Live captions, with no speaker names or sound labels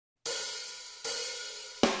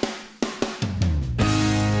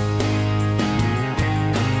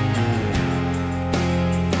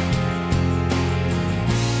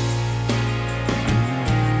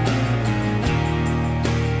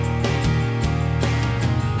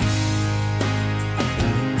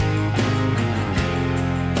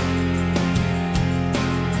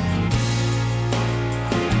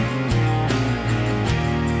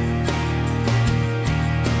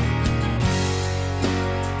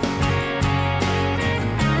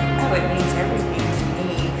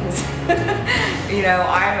You know,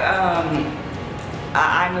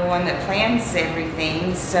 I'm the one that plans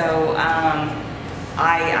everything, so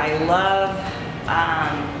I love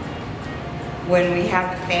when we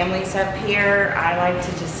have the families up here. I like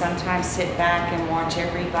to just sometimes sit back and watch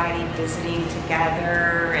everybody visiting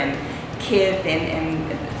together, and kids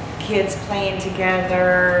playing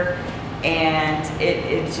together, and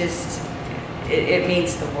it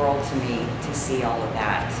means the world to me to see all of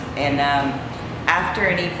that. And after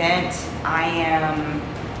an event,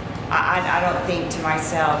 I don't think to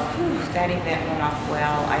myself, "Whew, that event went off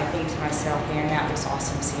well." I think to myself, man, that was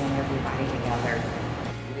awesome seeing everybody together.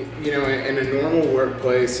 You know, in a normal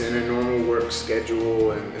workplace, in a normal work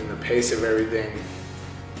schedule, and the pace of everything,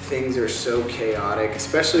 things are so chaotic,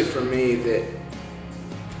 especially for me that,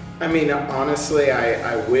 I mean, honestly,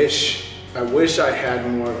 I wish I had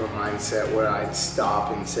more of a mindset where I'd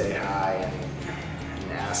stop and say hi and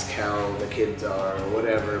ask how the kids are or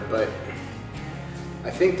whatever, but I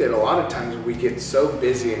think that a lot of times we get so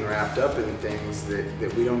busy and wrapped up in things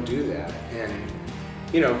that we don't do that. And,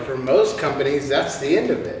 you know, for most companies, that's the end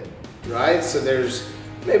of it, right? So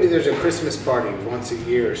maybe there's a Christmas party once a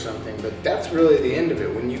year or something, but that's really the end of it.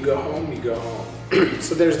 When you go home, you go home.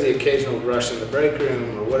 So there's the occasional rush in the break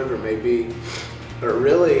room or whatever it may be, but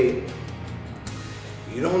really,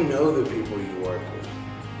 you don't know the people you work with.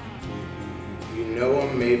 You know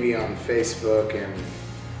them maybe on Facebook and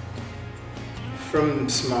from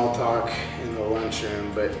small talk in the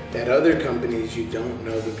lunchroom, but at other companies you don't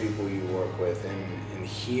know the people you work with, and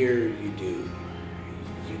here you do.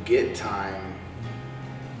 You get time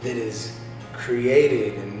that is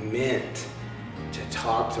created and meant to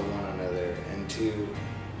talk to one another and to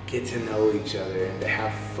get to know each other and to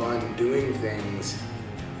have fun doing things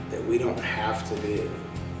that we don't have to do.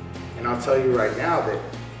 And I'll tell you right now that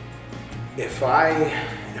if I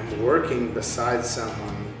am working beside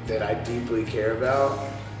someone that I deeply care about,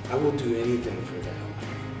 I will do anything for them.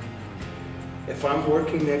 If I'm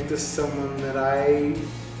working next to someone that I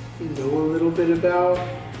know a little bit about,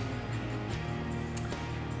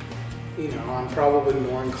 you know, I'm probably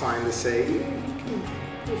more inclined to say, yeah,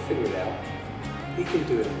 he'll figure it out. He can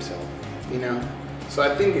do it himself, you know? So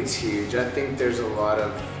I think it's huge. I think there's a lot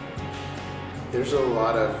of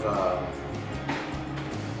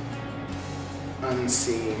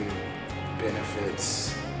unseen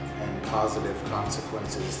benefits and positive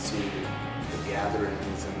consequences to the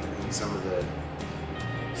gatherings and some of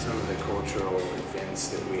the cultural events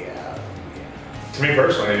that we have. Yeah. To me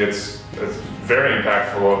personally, it's very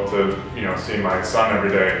impactful to see my son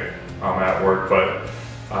every day at work. But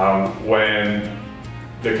when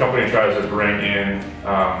the company tries to bring in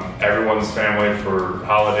everyone's family for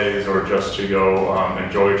holidays or just to go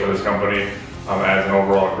enjoy each other's company as an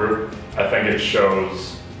overall group, I think it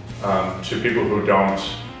shows to people who don't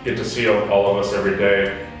get to see all of us every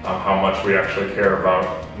day how much we actually care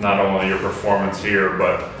about not only your performance here,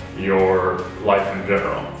 but your life in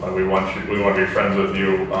general. We want to be friends with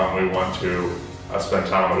you. We want to spend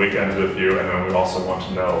time on the weekends with you, and then we also want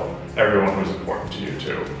to know everyone who's important to you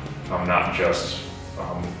too, not just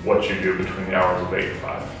what you do between the hours of 8 and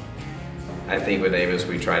 5. I think with ABIS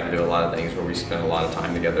we try to do a lot of things where we spend a lot of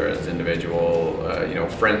time together as individual,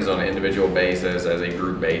 friends on an individual basis, as a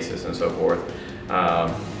group basis, and so forth.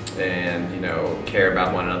 And care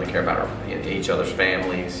about one another, care about each other's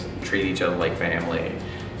families, treat each other like family,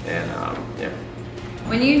 and yeah.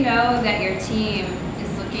 When you know that your team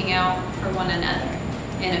is looking out for one another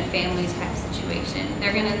in a family type situation,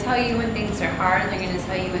 they're going to tell you when things are hard, they're going to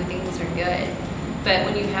tell you when things are good. But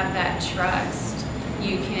when you have that trust,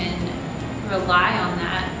 you can rely on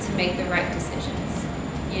that to make the right decisions.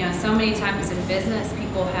 So many times in business,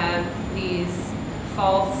 people have these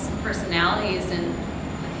false personalities and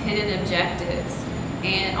hidden objectives,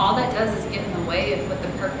 and all that does is get in the way of what the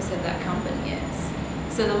purpose of that company is.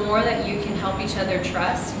 So the more that you can help each other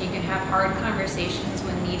trust, and you can have hard conversations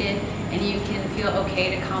when needed, and you can feel okay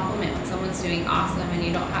to compliment when someone's doing awesome, and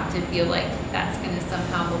you don't have to feel like that's going to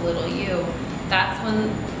somehow belittle you, that's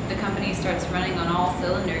when the company starts running on all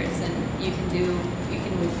cylinders, and you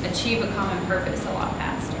can achieve a common purpose a lot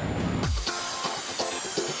faster.